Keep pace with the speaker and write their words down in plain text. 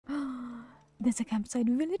There's a campsite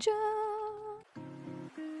villager.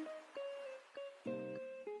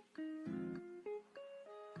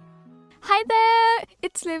 Hi there,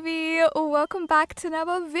 it's Livvy. Welcome back to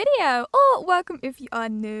another video, or welcome if you are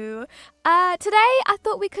new. Today I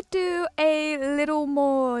thought we could do a little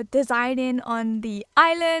more designing on the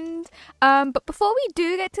island, but before we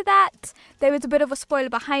do get to that, there is a bit of a spoiler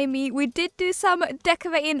behind me. We did do some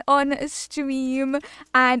decorating on stream,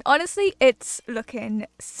 and honestly it's looking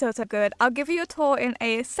so good. I'll give you a tour in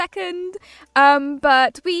a second,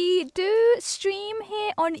 but we do stream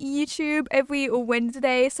here on YouTube every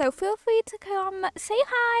Wednesday, so feel free to come say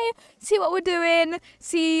hi, see what we're doing,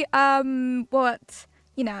 see what,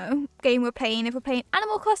 you know, game we're playing. If we're playing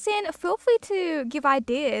Animal Crossing, feel free to give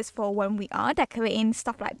ideas for when we are decorating,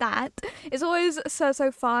 stuff like that. It's always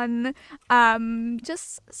so fun,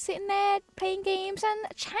 just sitting there playing games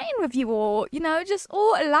and chatting with you all, you know, just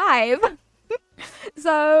all alive.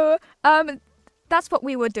 So that's what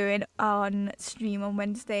we were doing on stream on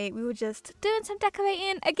Wednesday. We were just doing some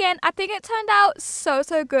decorating. Again, I think it turned out so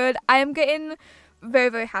good. I am getting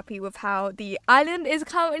very happy with how the island is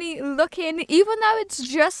currently looking. Even though it's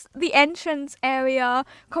just the entrance area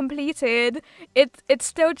completed, it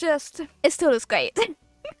still looks great.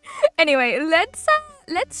 Anyway,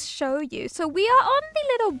 let's show you. So we are on the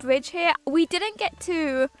little bridge here. We didn't get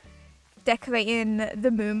to decorating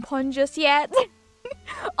the moon pond just yet.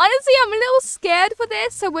 Honestly, I'm a little scared for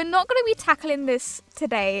this, so we're not going to be tackling this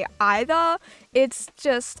today either. It's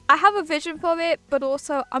just, I have a vision for it, but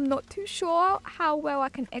also I'm not too sure how well I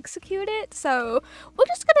can execute it. So we're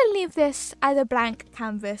just going to leave this as a blank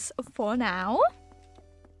canvas for now.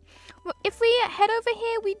 If we head over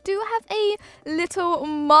here, we do have a little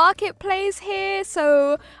marketplace here.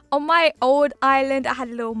 So on my old island, I had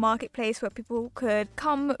a little marketplace where people could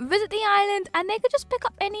come visit the island and they could just pick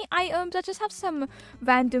up any items. I just have some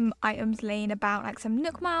random items laying about, like some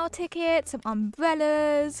Nook Mile tickets, some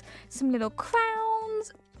umbrellas, some little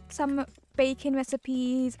crowns, some baking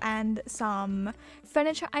recipes, and some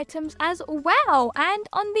furniture items as well. And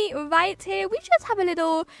on the right here, we just have a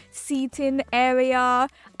little seating area.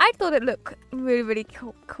 I thought it looked really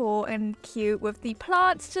cool and cute with the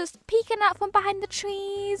plants just peeking out from behind the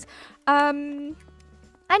trees. And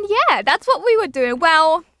yeah, that's what we were doing.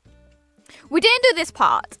 Well, we didn't do this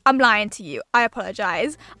part. I'm lying to you. I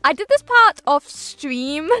apologize. I did this part off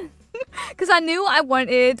stream because I knew what I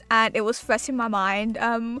wanted and it was fresh in my mind.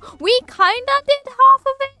 We kinda did half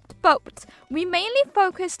of it, but we mainly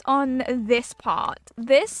focused on this part.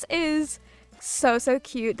 This is so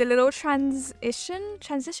cute. The little transition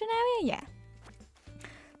area,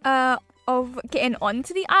 yeah. Of getting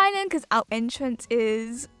onto the island, because our entrance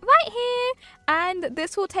is right here, and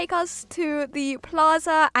this will take us to the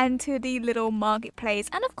plaza and to the little marketplace,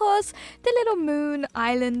 and of course the little moon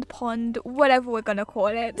island pond, whatever we're gonna call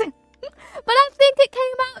it. But I think it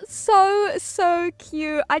came out so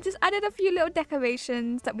cute. I just added a few little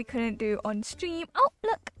decorations that we couldn't do on stream. Oh,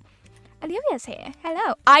 look, Olivia's here.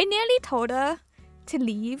 Hello. I nearly told her to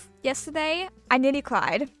leave yesterday. I nearly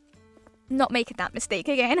cried. Not making that mistake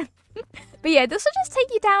again. But yeah, this will just take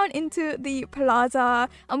you down into the plaza,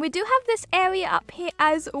 and we do have this area up here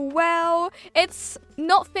as well. It's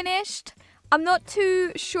not finished. I'm not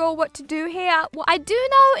too sure what to do here. What I do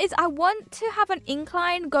know is I want to have an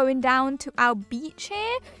incline going down to our beach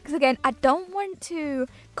here, because again, I don't want to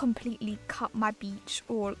completely cut my beach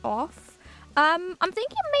all off. I'm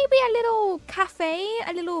thinking maybe a little cafe,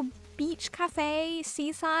 a little beach cafe,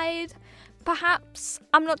 seaside, perhaps.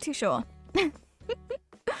 I'm not too sure.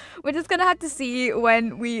 We're just gonna have to see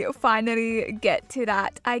when we finally get to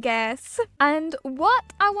that, I guess. And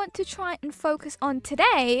what I want to try and focus on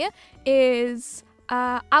today is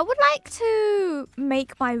I would like to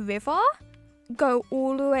make my river go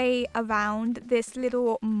all the way around this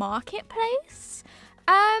little marketplace.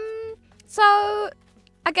 So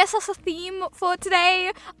I guess that's a theme for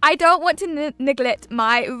today. I don't want to neglect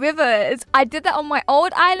my rivers. I did that on my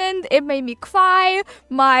old island. It made me cry.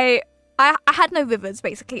 I had no rivers,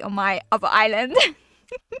 basically, on my other island.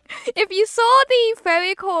 If you saw the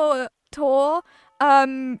fairy core tour,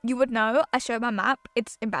 you would know I showed my map.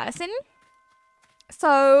 It's embarrassing.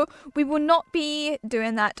 So we will not be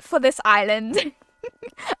doing that for this island.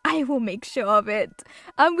 I will make sure of it.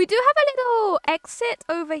 We do have a little exit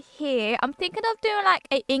over here. I'm thinking of doing like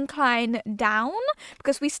an incline down,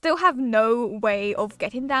 because we still have no way of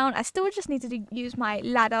getting down. I still just need to use my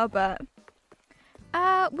ladder, but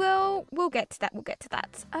we'll get to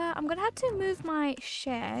that. I'm gonna have to move my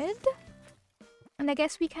shed, and I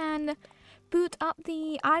guess we can boot up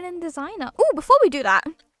the island designer. Oh, before we do that,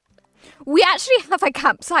 we actually have a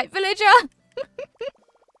campsite villager.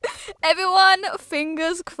 Everyone,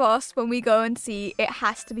 fingers crossed when we go and see. It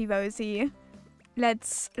has to be Rosie.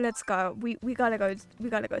 Let's go. We gotta go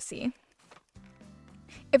see.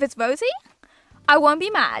 If it's Rosie, I won't be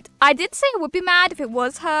mad. I did say I would be mad if it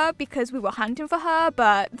was her because we were hunting for her,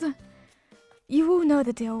 but you all know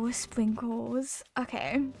the deal with sprinkles.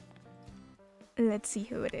 Okay. Let's see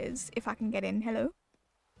who it is. If I can get in. Hello?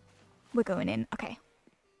 We're going in. Okay.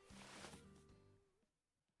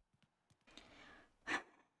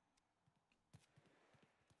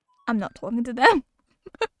 I'm not talking to them.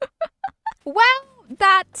 Well,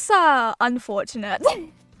 that's unfortunate.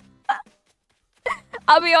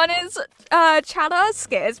 I'll be honest, chatter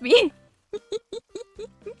scares me.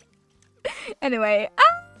 Anyway,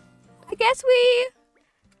 I guess we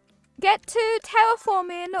get to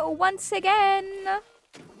terraforming once again.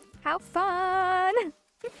 How fun.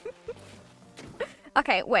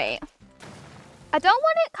 Okay, wait. I don't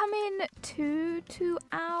want it coming too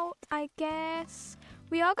out, I guess.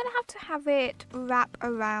 We are going to have it wrap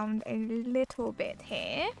around a little bit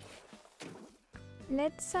here.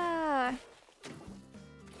 Let's try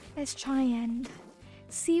and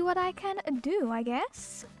see what I can do, I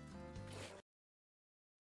guess.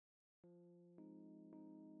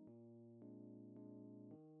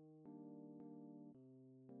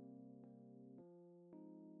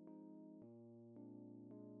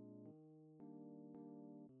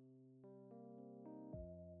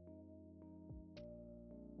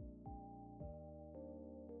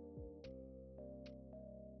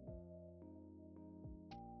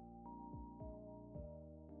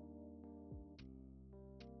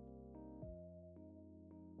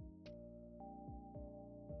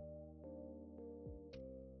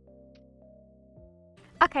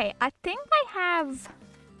 Okay, I think I have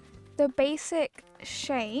the basic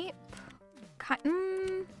shape.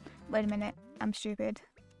 Wait a minute, I'm stupid.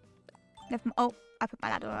 Oh, I put my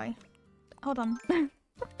ladder away. Hold on.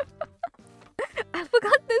 I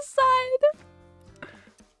forgot this side.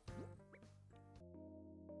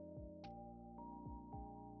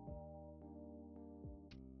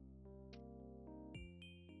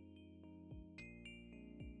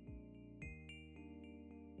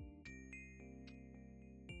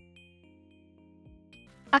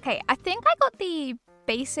 Okay, I think I got the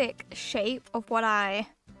basic shape of what I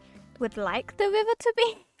would like the river to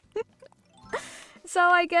be. So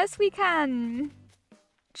I guess we can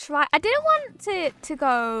try. I didn't want it to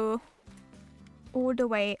go all the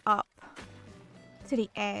way up to the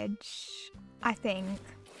edge, I think.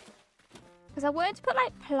 Because I wanted to put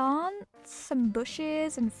like plants and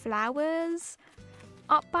bushes and flowers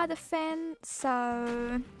up by the fence,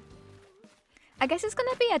 so I guess it's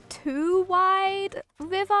gonna be a too wide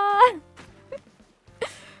river.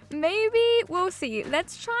 Maybe, we'll see.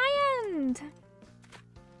 Let's try and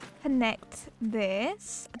connect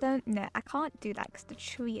this. I don't know. I can't do that because the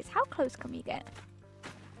tree is... How close can we get?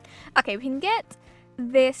 Okay, we can get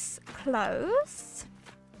this close.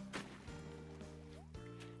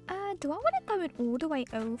 Do I want it going all the way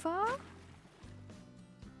over?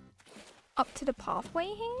 Up to the pathway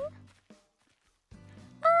here?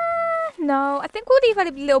 No, I think we'll leave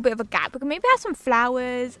a little bit of a gap. We can maybe have some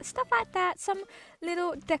flowers, stuff like that. Some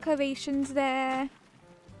little decorations there.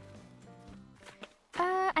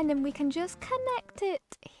 And then we can just connect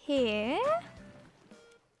it here.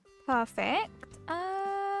 Perfect.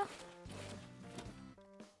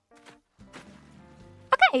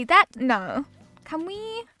 Okay, no. Can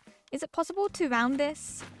we... Is it possible to round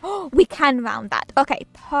this? Oh, we can round that. Okay,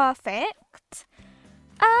 perfect.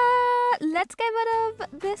 Let's get rid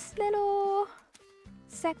of this little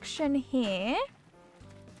section here.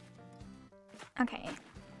 Okay.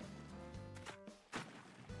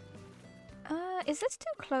 Is this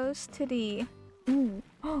too close to the... Ooh.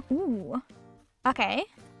 Ooh. Okay.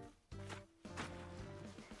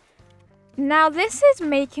 Now this is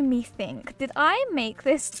making me think. Did I make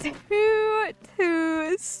this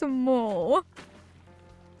too small?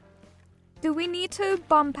 Do we need to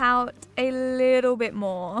bump out a little bit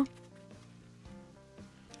more?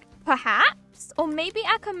 Perhaps? Or maybe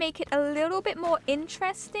I can make it a little bit more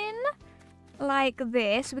interesting. Like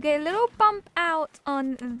this. We get a little bump out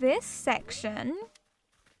on this section.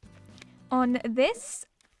 On this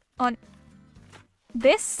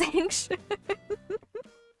section.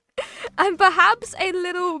 And perhaps a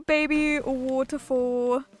little baby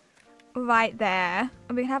waterfall right there.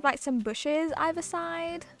 And we can have like some bushes either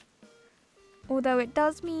side. Although it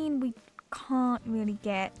does mean we can't really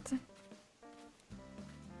get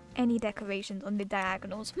any decorations on the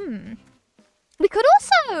diagonals. We could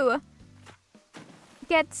also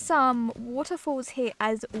get some waterfalls here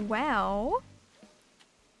as well.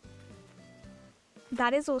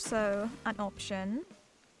 that is also an option,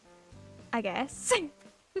 I guess. I'm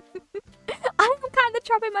kind of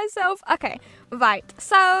trapping myself. Okay, right.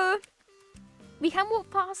 So we can walk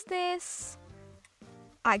past this.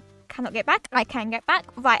 I cannot get back. I can get back.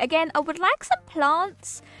 Right, again, I would like some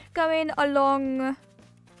plants going along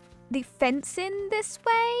the fencing this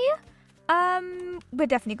way. We're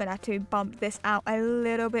definitely gonna have to bump this out a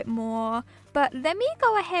little bit more. But let me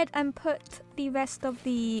go ahead and put the rest of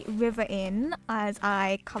the river in as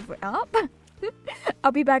I cover it up.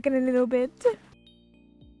 I'll be back in a little bit.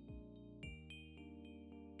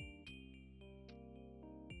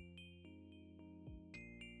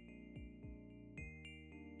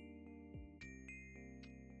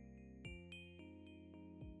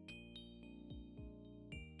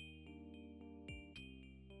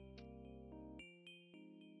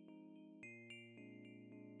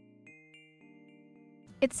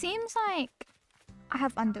 It seems like I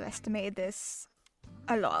have underestimated this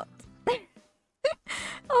a lot.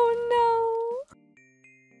 Oh no!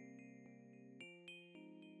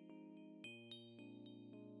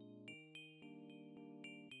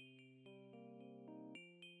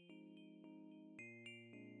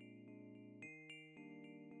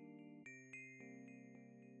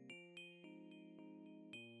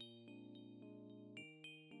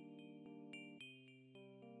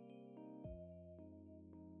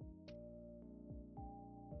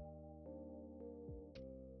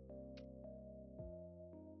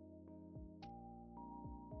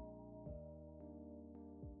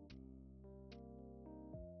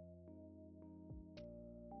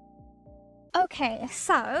 Okay,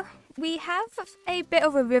 so we have a bit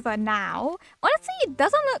of a river now. Honestly, it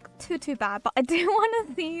doesn't look too bad, but I do want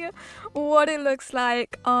to see what it looks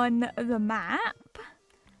like on the map.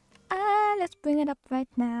 Let's bring it up right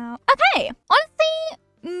now. Okay,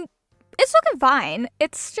 honestly, it's looking fine.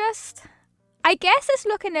 It's just, I guess it's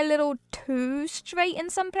looking a little too straight in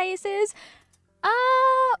some places.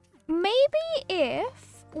 Maybe if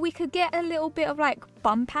we could get a little bit of like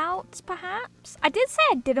bump outs, perhaps. I did say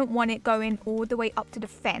I didn't want it going all the way up to the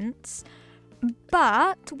fence,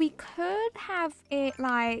 but we could have it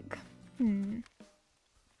like,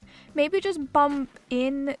 maybe just bump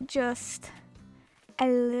in just a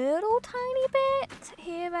little tiny bit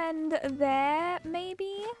here and there,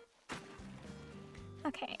 maybe.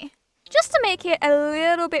 Okay, just to make it a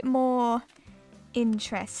little bit more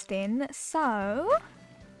interesting. So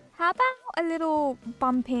how about a little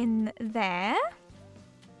bump in there?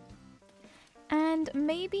 And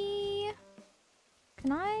maybe,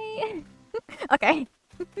 can I? Okay.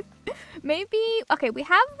 Maybe, okay, we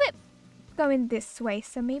have it going this way,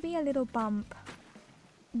 so maybe a little bump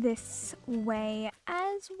this way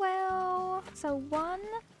as well. So 1,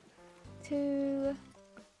 2,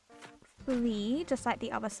 3, just like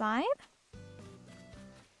the other side.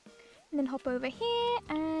 And then hop over here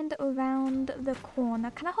and around the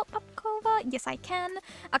corner. Can I hop up over? Yes, I can.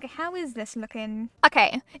 Okay, how is this looking?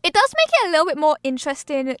 Okay, it does make it a little bit more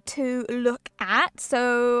interesting to look at.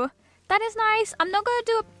 So that is nice. I'm not going to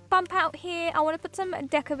do a bump out here. I want to put some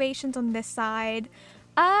decorations on this side.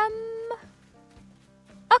 Okay,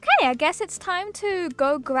 I guess it's time to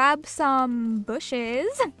go grab some bushes.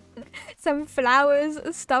 Some flowers,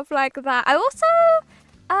 stuff like that. I also...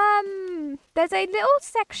 there's a little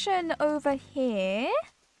section over here.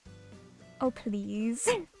 Oh, please.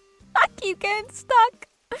 I keep getting stuck.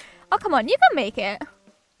 Oh, come on, you can make it.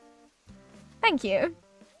 Thank you.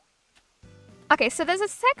 Okay, so there's a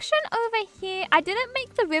section over here. I didn't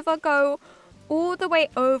make the river go all the way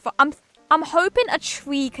over. I'm hoping a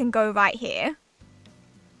tree can go right here.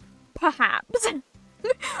 Perhaps.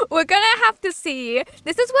 We're gonna have to see.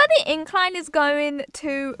 This is where the incline is going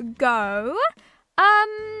to go.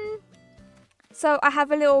 So I have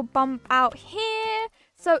a little bump out here.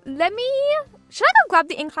 So let me, should I go grab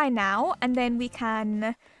the incline now? And then we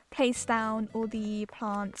can place down all the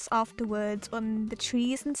plants afterwards on the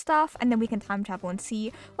trees and stuff. And then we can time travel and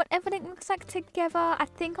see what everything looks like together. I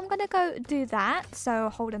think I'm gonna go do that. So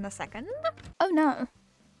hold on a second. Oh no.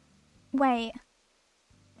 Wait.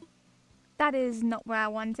 That is not where I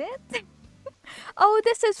want it. Oh,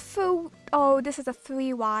 this is full. Oh, this is a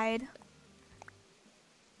 3 wide.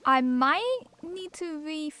 I might need to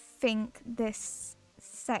rethink this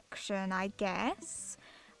section, I guess.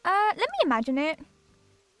 Let me imagine it.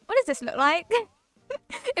 What does this look like?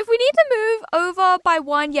 If we need to move over by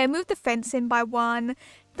 1, yeah, move the fence in by 1.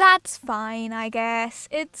 That's fine, I guess.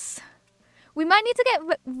 We might need to get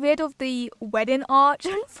rid of the wedding arch,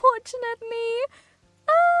 unfortunately.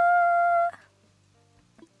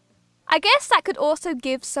 I guess that could also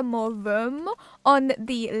give some more room on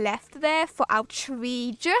the left there for our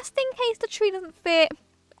tree, just in case the tree doesn't fit.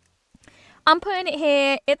 I'm putting it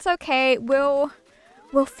here. It's okay. We'll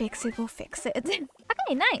fix it. We'll fix it.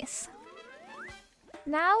 Okay, nice.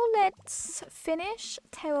 Now let's finish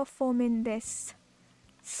terraforming this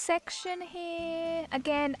section here.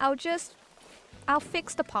 Again, I'll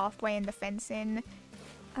fix the pathway and the fencing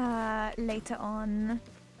later on.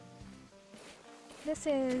 This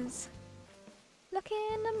is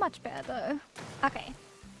looking much better though. Okay.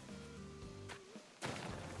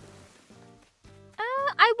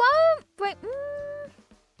 I won't bring...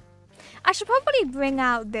 I should probably bring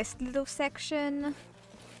out this little section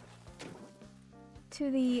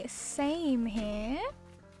to the same here.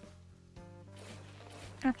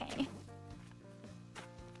 Okay.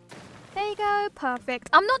 There you go. Perfect.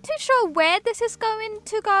 I'm not too sure where this is going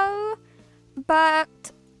to go,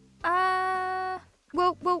 but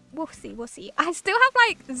we'll see. We'll see. I still have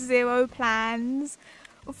like 0 plans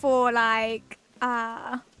for like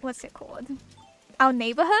what's it called? Our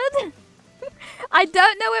neighborhood. I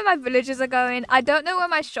don't know where my villages are going. I don't know where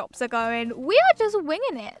my shops are going. We are just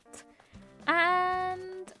winging it.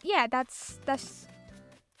 And yeah, that's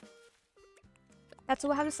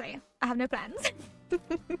all I have to say. I have no plans.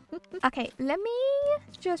 Okay, let me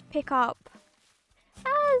just pick up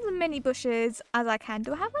as many bushes as I can.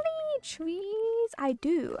 Do I have any trees? I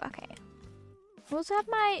do. Okay. I also have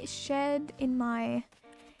my shed in my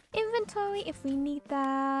inventory if we need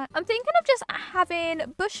that. I'm thinking of just having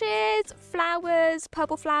bushes, flowers,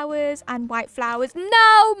 purple flowers, and white flowers.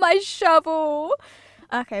 No, my shovel.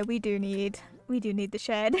 Okay, we do need the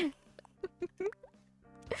shed.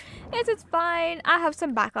 Yes, it's fine. I have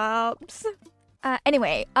some backups.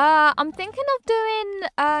 Anyway, I'm thinking of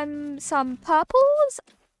doing some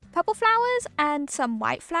purple flowers and some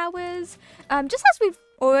white flowers. Just as we've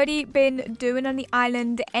already been doing on the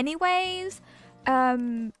island anyways.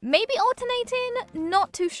 Maybe alternating,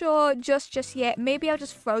 not too sure just yet. Maybe I'll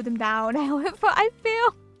just throw them down however I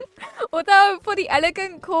feel. Although for the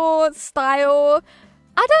elegant core style,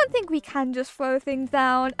 I don't think we can just throw things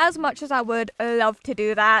down as much as I would love to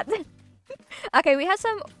do that. Okay, we have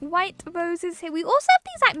some white roses here. We also have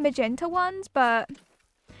these like magenta ones, but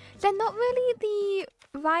they're not really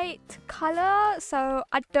the right color, so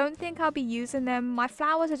I don't think I'll be using them. My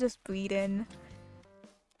flowers are just breeding.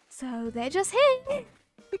 So they're just here.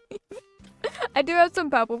 I do have some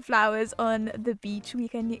purple flowers on the beach we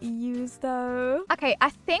can use though. Okay, I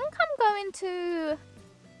think I'm going to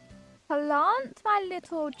plant my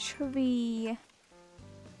little tree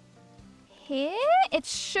here. It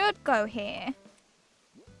should go here.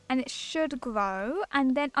 And it should grow.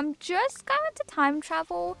 And then I'm just going to time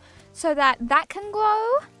travel so that that can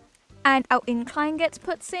grow and our incline gets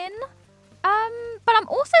put in. But I'm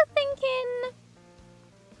also thinking...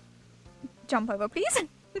 Jump over, please.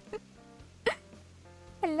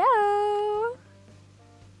 Hello.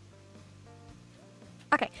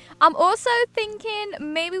 Okay, I'm also thinking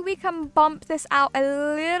maybe we can bump this out a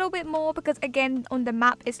little bit more because again on the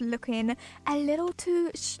map it's looking a little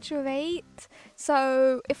too straight.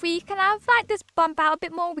 So if we can have like this bump out a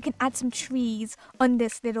bit more, we can add some trees on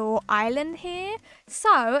this little island here.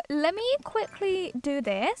 So let me quickly do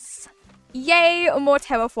this. Yay, more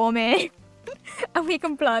terraforming. And we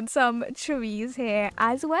can plant some trees here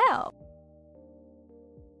as well.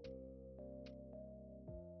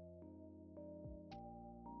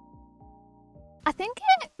 I think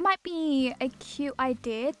it might be a cute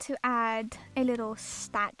idea to add a little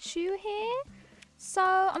statue here. So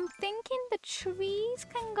I'm thinking the trees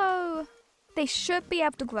can go... They should be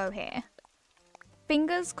able to grow here.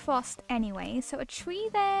 Fingers crossed anyway. So a tree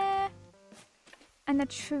there. And a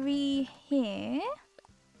tree here.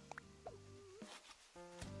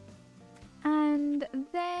 And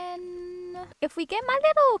then if we get my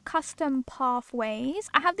little custom pathways,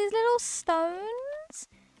 I have these little stones.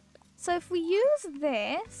 So if we use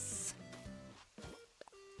this,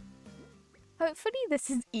 hopefully this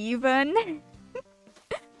is even.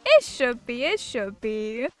 It should be, it should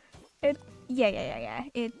be. Yeah.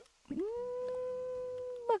 We're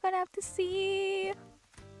gonna have to see.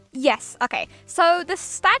 Yes, okay. So the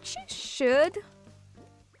statue should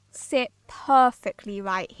sit perfectly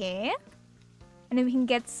right here. And then we can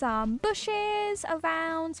get some bushes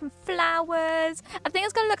around, some flowers. I think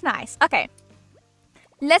it's gonna look nice. Okay.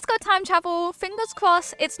 Let's go time travel. Fingers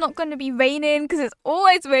crossed it's not going to be raining because it's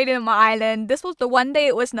always raining on my island. This was the one day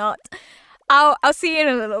it was not. I'll see you in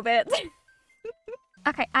a little bit.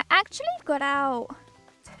 Okay, I actually got out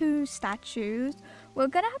 2 statues. We're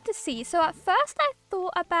going to have to see. So at first I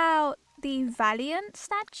thought about the Valiant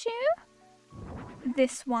statue.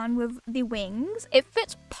 this one with the wings. It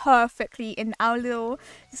fits perfectly in our little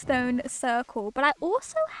stone circle. But I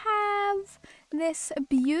also have this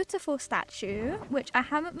beautiful statue, which I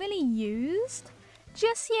haven't really used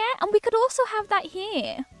just yet. And we could also have that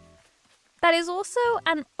here. That is also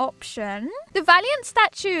an option. The Valiant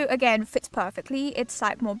statue, again, fits perfectly. It's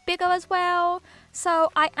like more bigger as well. So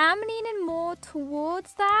I am leaning more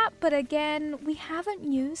towards that. But again, we haven't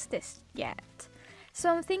used this yet. So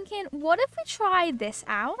I'm thinking, what if we try this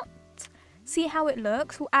out? See how it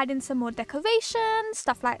looks. We'll add in some more decorations,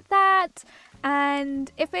 stuff like that.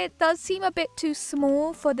 And if it does seem a bit too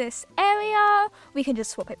small for this area, we can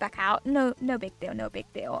just swap it back out. No big deal, no big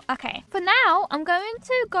deal. Okay, for now, I'm going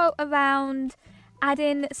to go around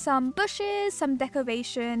adding some bushes, some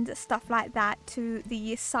decorations, stuff like that to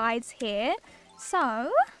the sides here.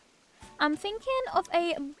 So, I'm thinking of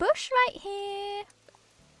a bush right here.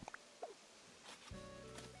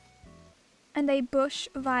 And a bush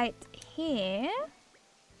right here.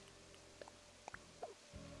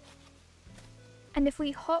 And if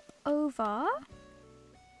we hop over,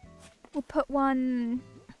 we'll put one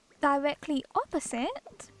directly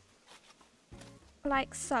opposite.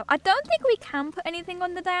 Like so. I don't think we can put anything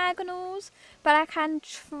on the diagonals, but I can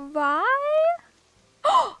try.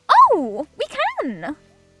 Oh, we can!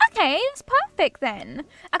 Okay, that's perfect then.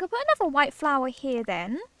 I could put another white flower here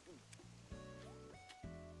then.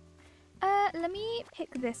 Let me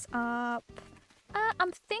pick this up.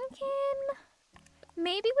 I'm thinking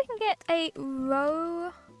maybe we can get a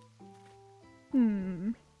row.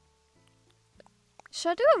 Should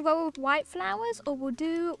I do a row of white flowers, or we'll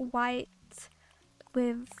do white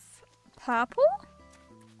with purple?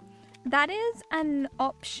 That is an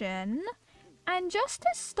option. And just to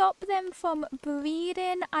stop them from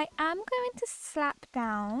breeding, I am going to slap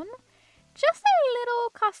down just a little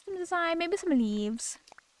custom design, maybe some leaves.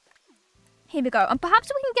 Here we go. And perhaps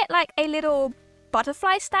we can get like a little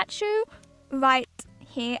butterfly statue right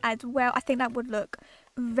here as well. I think that would look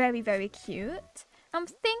very, very cute. I'm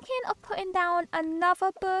thinking of putting down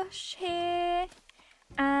another bush here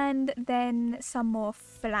and then some more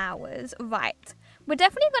flowers. Right. We're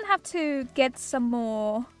definitely going to have to get some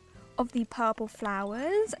more of the purple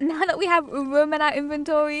flowers. Now that we have room in our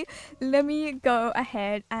inventory, let me go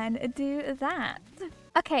ahead and do that.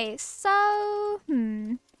 Okay, so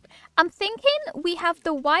I'm thinking we have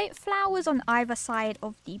the white flowers on either side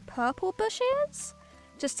of the purple bushes,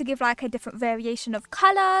 just to give like a different variation of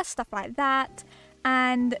color, stuff like that.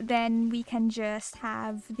 And then we can just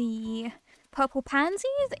have the purple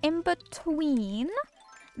pansies in between.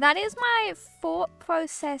 That is my thought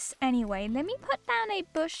process anyway. Let me put down a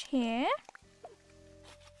bush here.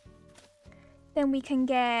 Then we can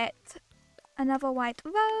get another white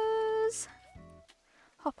rose.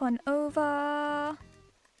 Hop on over.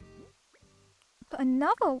 Put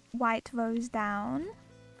another white rose down.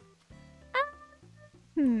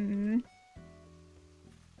 Do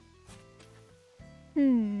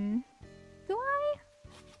I?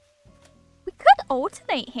 We could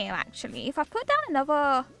alternate here actually. If I put down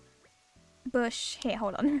another bush here,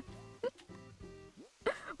 hold on.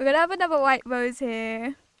 We're gonna have another white rose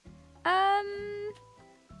here.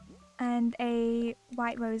 And a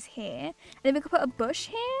white rose here. And then we could put a bush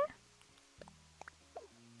here.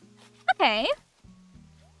 Okay.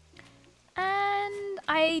 And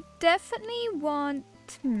I definitely want...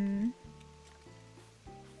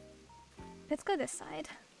 Let's go this side.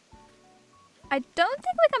 I don't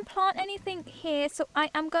think we can plant anything here, so I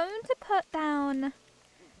am going to put down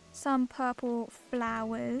some purple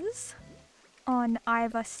flowers on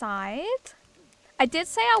either side. I did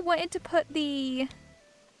say I wanted to put the...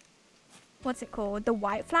 what's it called? The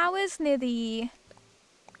white flowers near the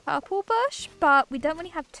purple bush, but we don't really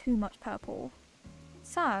have too much purple.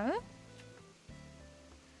 So,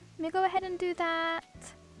 let me go ahead and do that.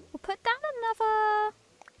 We'll put down another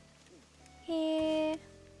here.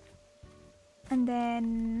 And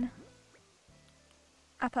then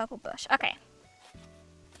a purple bush. Okay.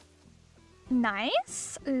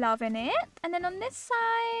 Nice. Loving it. And then on this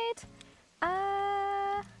side,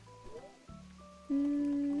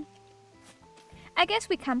 I guess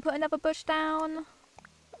we can put another bush down.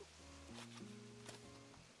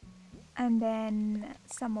 And then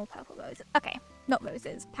some more purple roses. Okay. Not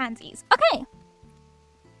roses. Pansies. Okay.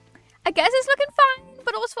 I guess it's looking fine,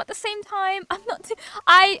 but also at the same time, I'm not too...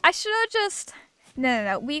 I should have just...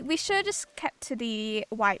 No. We should have just kept to the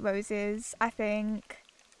white roses, I think.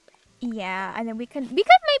 Yeah, and then we could maybe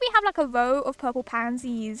have like a row of purple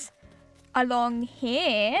pansies along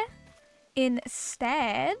here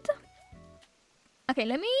instead. Okay,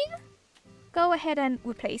 let me go ahead and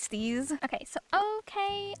replace these. Okay, so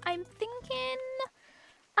I'm thinking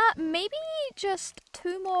Maybe just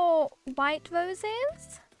 2 more white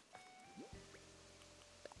roses.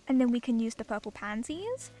 And then we can use the purple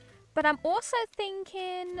pansies. But I'm also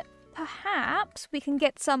thinking perhaps we can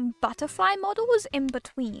get some butterfly models in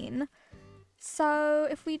between. So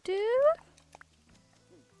if we do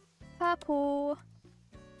purple,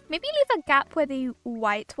 maybe leave a gap where the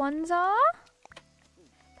white ones are.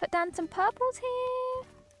 Put down some purples here.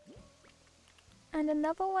 And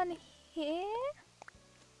another one here.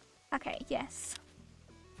 Okay, yes.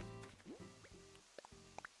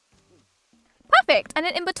 Perfect. And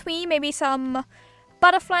then in between, maybe some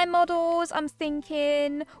butterfly models. I'm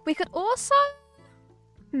thinking we could also...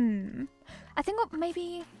 I think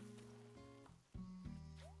maybe...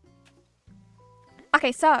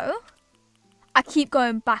 Okay, so... I keep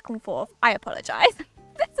going back and forth. I apologize.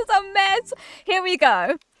 This is a mess. Here we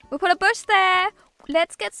go. We'll put a bush there.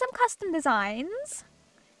 Let's get some custom designs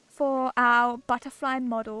for our butterfly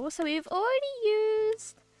model. So we've already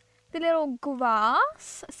used the little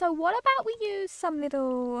grass. So what about we use some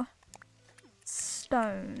little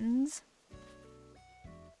stones?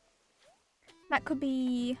 That could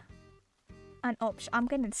be an option. I'm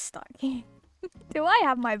getting stuck here. Do I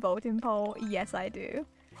have my vaulting pole? Yes, I do.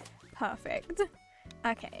 Perfect.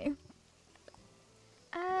 Okay.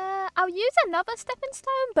 I'll use another stepping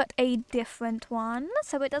stone, but a different one,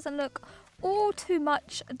 so it doesn't look all too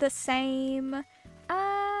much the same.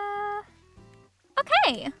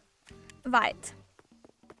 Okay. Right.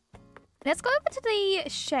 Let's go over to the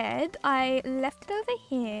shed. I left it over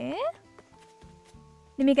here.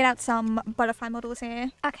 Let me get out some butterfly models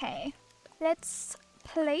here. Okay. Let's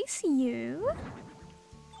place you.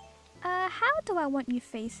 How do I want you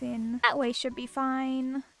facing? That way should be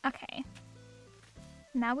fine. Okay.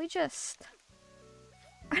 Now we just...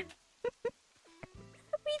 we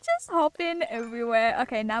just hop in everywhere.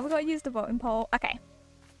 Okay, now we gotta use the voting pole. Okay.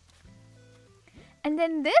 And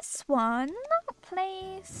then this one,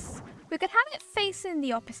 place... We could have it facing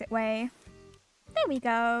the opposite way. There we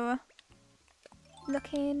go.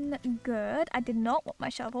 Looking good. I did not want my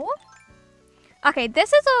shovel. Okay,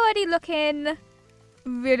 this is already looking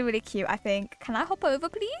really, really cute, I think. Can I hop over,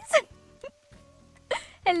 please?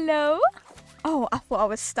 Hello? Oh, I thought I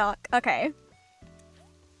was stuck. Okay.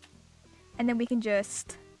 And then we can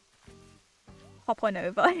just hop on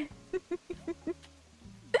over.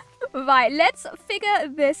 Right, let's figure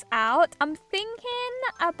this out. I'm thinking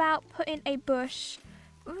about putting a bush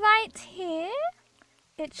right here.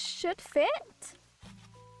 It should fit.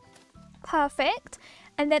 Perfect.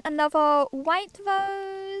 And then another white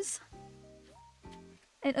rose.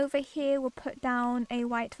 And over here, we'll put down a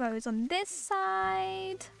white rose on this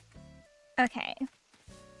side. Okay.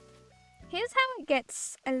 Here's how it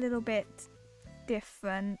gets a little bit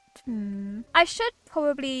different. I should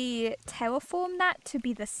probably terraform that to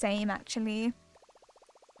be the same, actually.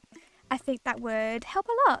 I think that would help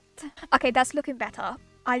a lot. Okay, that's looking better.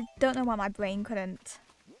 I don't know why my brain couldn't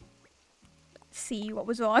see what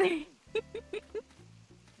was wrong.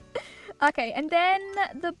 Okay, and then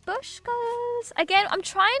the bush goes... Again, I'm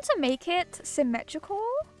trying to make it symmetrical.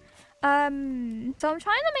 So I'm trying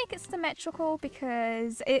to make it symmetrical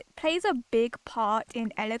because it plays a big part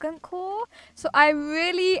in elegant core. So I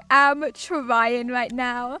really am trying right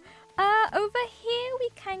now. Over here we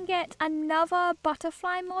can get another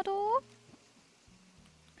butterfly model.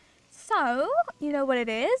 So, you know what it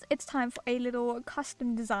is? It's time for a little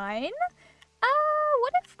custom design.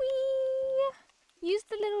 What if we use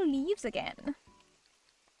the little leaves again?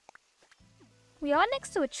 We are next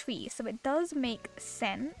to a tree, so it does make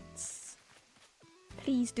sense.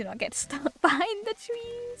 Please do not get stuck behind the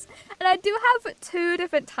trees. And I do have 2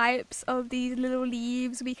 different types of these little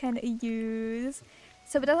leaves we can use.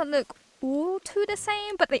 So it doesn't look all too the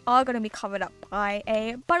same, but they are going to be covered up by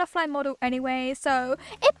a butterfly model anyway, so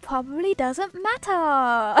it probably doesn't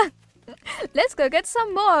matter. Let's go get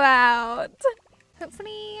some more out.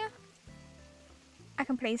 Hopefully I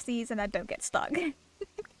can place these and I don't get stuck.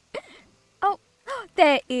 Oh,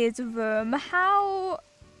 there is room. How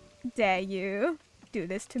dare you do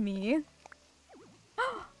this to me?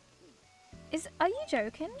 Are you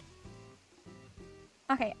joking?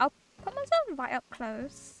 Okay, I'll put myself right up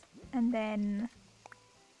close and then...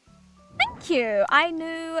 Thank you! I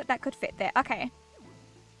knew that could fit there. Okay.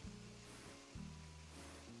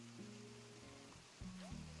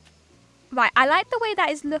 Right, I like the way that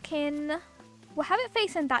is looking. We'll have it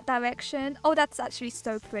facing that direction. Oh, that's actually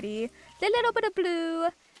so pretty. The little bit of blue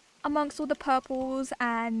amongst all the purples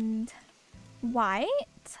and white.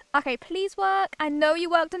 Okay, please work. I know you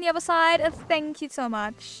worked on the other side. Thank you so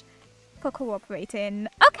much for cooperating.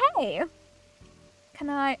 Okay. Am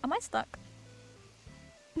I stuck?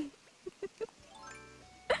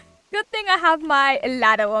 Good thing I have my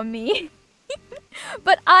ladder on me.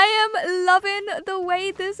 But I am loving the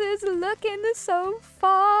way this is looking so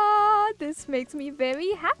far. This makes me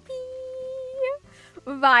very happy.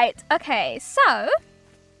 Right, okay, so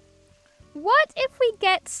what if we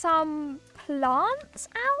get some plants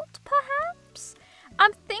out, perhaps?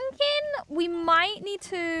 I'm thinking we might need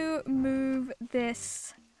to move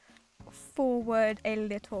this forward a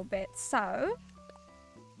little bit, so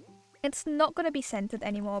it's not going to be centered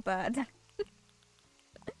anymore, but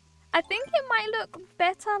I think it might look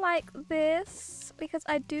better like this because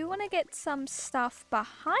I do want to get some stuff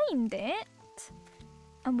behind it,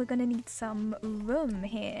 and we're going to need some room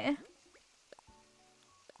here.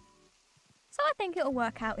 So I think it'll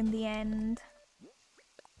work out in the end.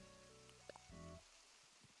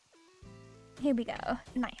 Here we go.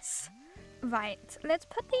 Nice. Right, let's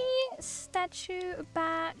put the statue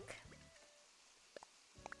back.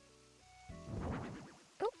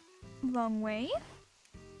 Oh, wrong way.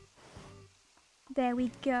 There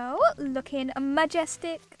we go. Looking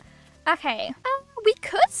majestic. Okay, we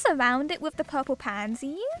could surround it with the purple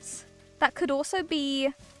pansies. That could also be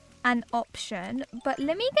an option, but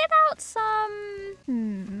let me get out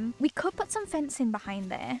some... We could put some fencing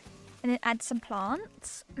behind there and then add some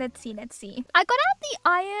plants. Let's see. I got out the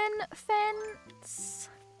iron fence.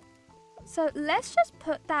 So let's just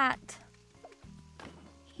put that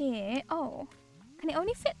here. Oh, can it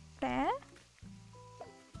only fit there?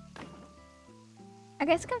 I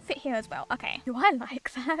guess it can fit here as well. Okay, do I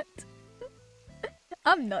like that?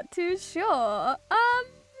 I'm not too sure.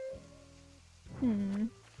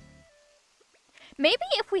 Maybe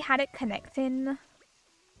if we had it connecting...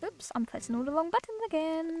 Oops, I'm pressing all the wrong buttons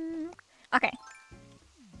again. Okay.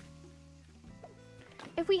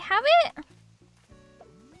 If we have it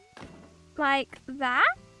like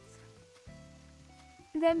that,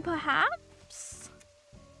 then perhaps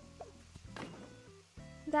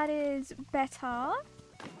that is better.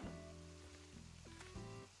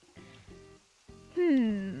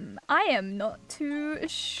 I am not too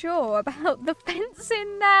sure about the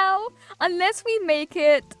fencing now. Unless we make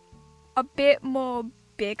it a bit more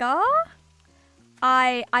bigger.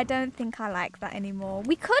 I don't think I like that anymore.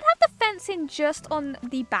 We could have the fencing just on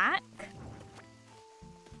the back.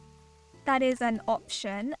 That is an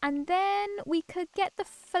option. And then we could get the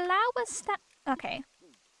flower stand. Okay.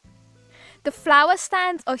 The flower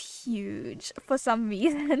stands are huge for some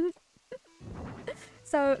reason.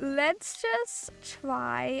 So let's just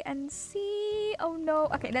try and see. Oh no.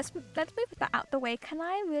 Okay, let's move that out the way. Can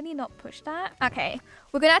I really not push that? Okay,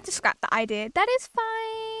 we're gonna have to scrap that idea. That is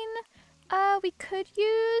fine. We could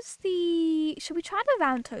use the... Should we try the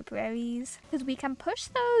round topiaries? Because we can push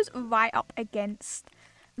those right up against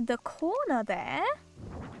the corner there.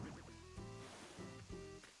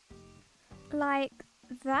 Like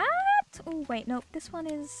that? Oh wait, no, this one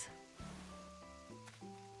is...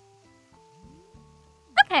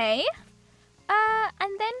 Okay.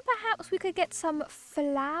 And then perhaps we could get some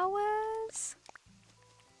flowers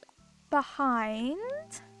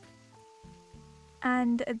behind.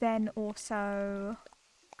 And then also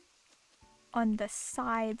on the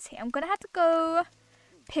sides here. I'm gonna have to go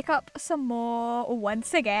pick up some more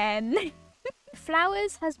once again.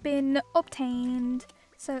 Flowers has been obtained.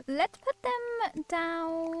 So let's put them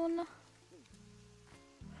down.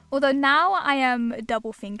 Although now I am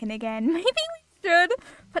double thinking again. Maybe we should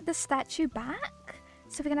put the statue back.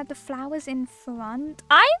 So we're gonna have the flowers in front.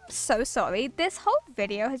 I'm so sorry. This whole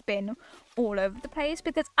video has been all over the place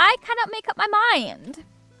because I cannot make up my mind.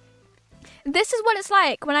 This is what it's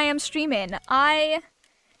like when I am streaming. I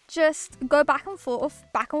just go back and forth.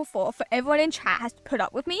 Everyone in chat has to put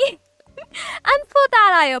up with me. And for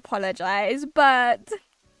that I apologize, but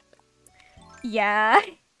yeah.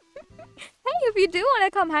 Hey, if you do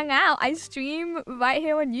want to come hang out, I stream right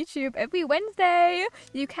here on YouTube every Wednesday.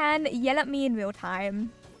 You can yell at me in real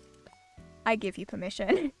time. I give you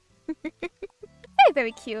permission. Very,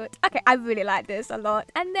 very cute. Okay, I really like this a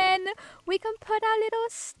lot. And then we can put our little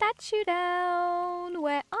statue down.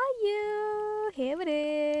 Where are you? Here it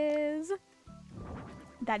is.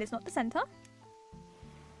 That is not the center.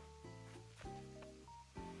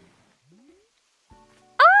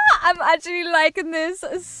 I'm actually liking this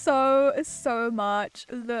so much.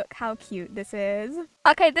 Look how cute this is.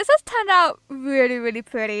 Okay, this has turned out really, really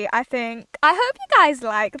pretty, I think. I hope you guys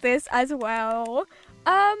like this as well.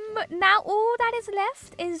 Now all that is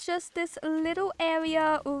left is just this little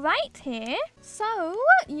area right here. So,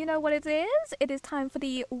 you know what it is? It is time for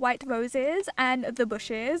the white roses and the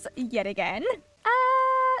bushes yet again.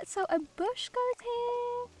 So a bush goes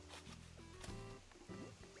here.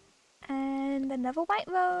 And another white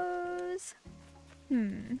rose.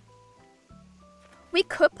 We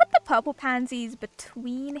could put the purple pansies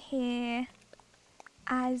between here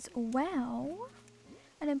as well.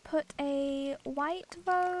 And then put a white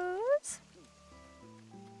rose.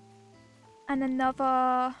 And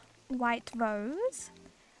another white rose.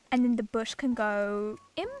 And then the bush can go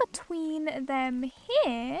in between them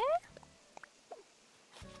here.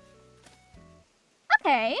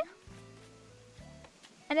 Okay.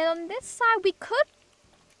 And then on this side, we could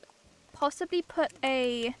possibly put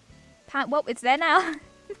a... Well, it's there now.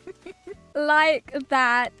 Like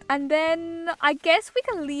that. And then I guess we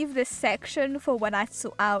can leave this section for when I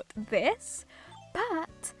sort out this.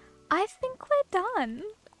 But I think we're done.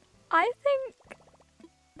 I think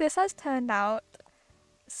this has turned out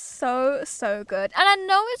so good. And I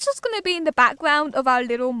know it's just going to be in the background of our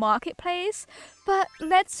little marketplace. But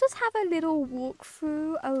let's just have a little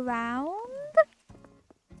walkthrough around.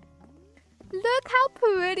 Look how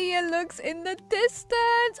pretty it looks in the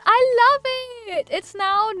distance. I love it. It's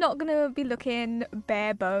now not going to be looking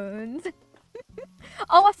bare bones.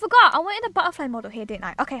 Oh, I forgot. I wanted a butterfly model here, didn't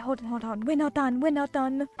I? Okay, hold on. We're not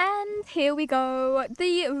done. And here we go.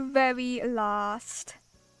 The very last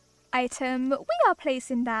item we are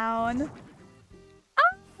placing down.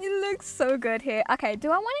 Oh, it looks so good here. Okay,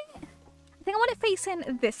 do I want it? I think I want it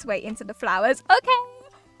facing this way into the flowers. Okay.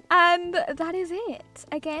 And that is it.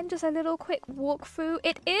 Again, just a little quick walkthrough.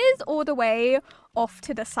 It is all the way off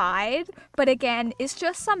to the side, but again, it's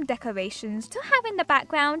just some decorations to have in the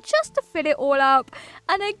background just to fill it all up.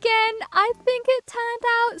 And again, I think it turned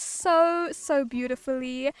out so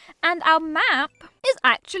beautifully. And our map is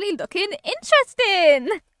actually looking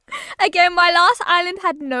interesting. Again, my last island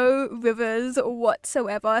had no rivers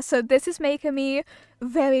whatsoever, so this is making me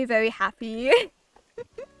very happy.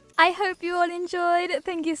 I hope you all enjoyed.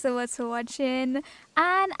 Thank you so much for watching.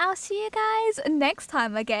 And I'll see you guys next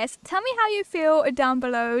time, I guess. Tell me how you feel down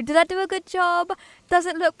below. Did I do a good job? Does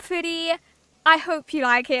it look pretty? I hope you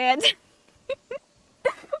like it.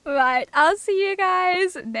 Right, I'll see you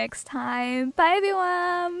guys next time. Bye,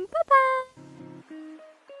 everyone. Bye-bye.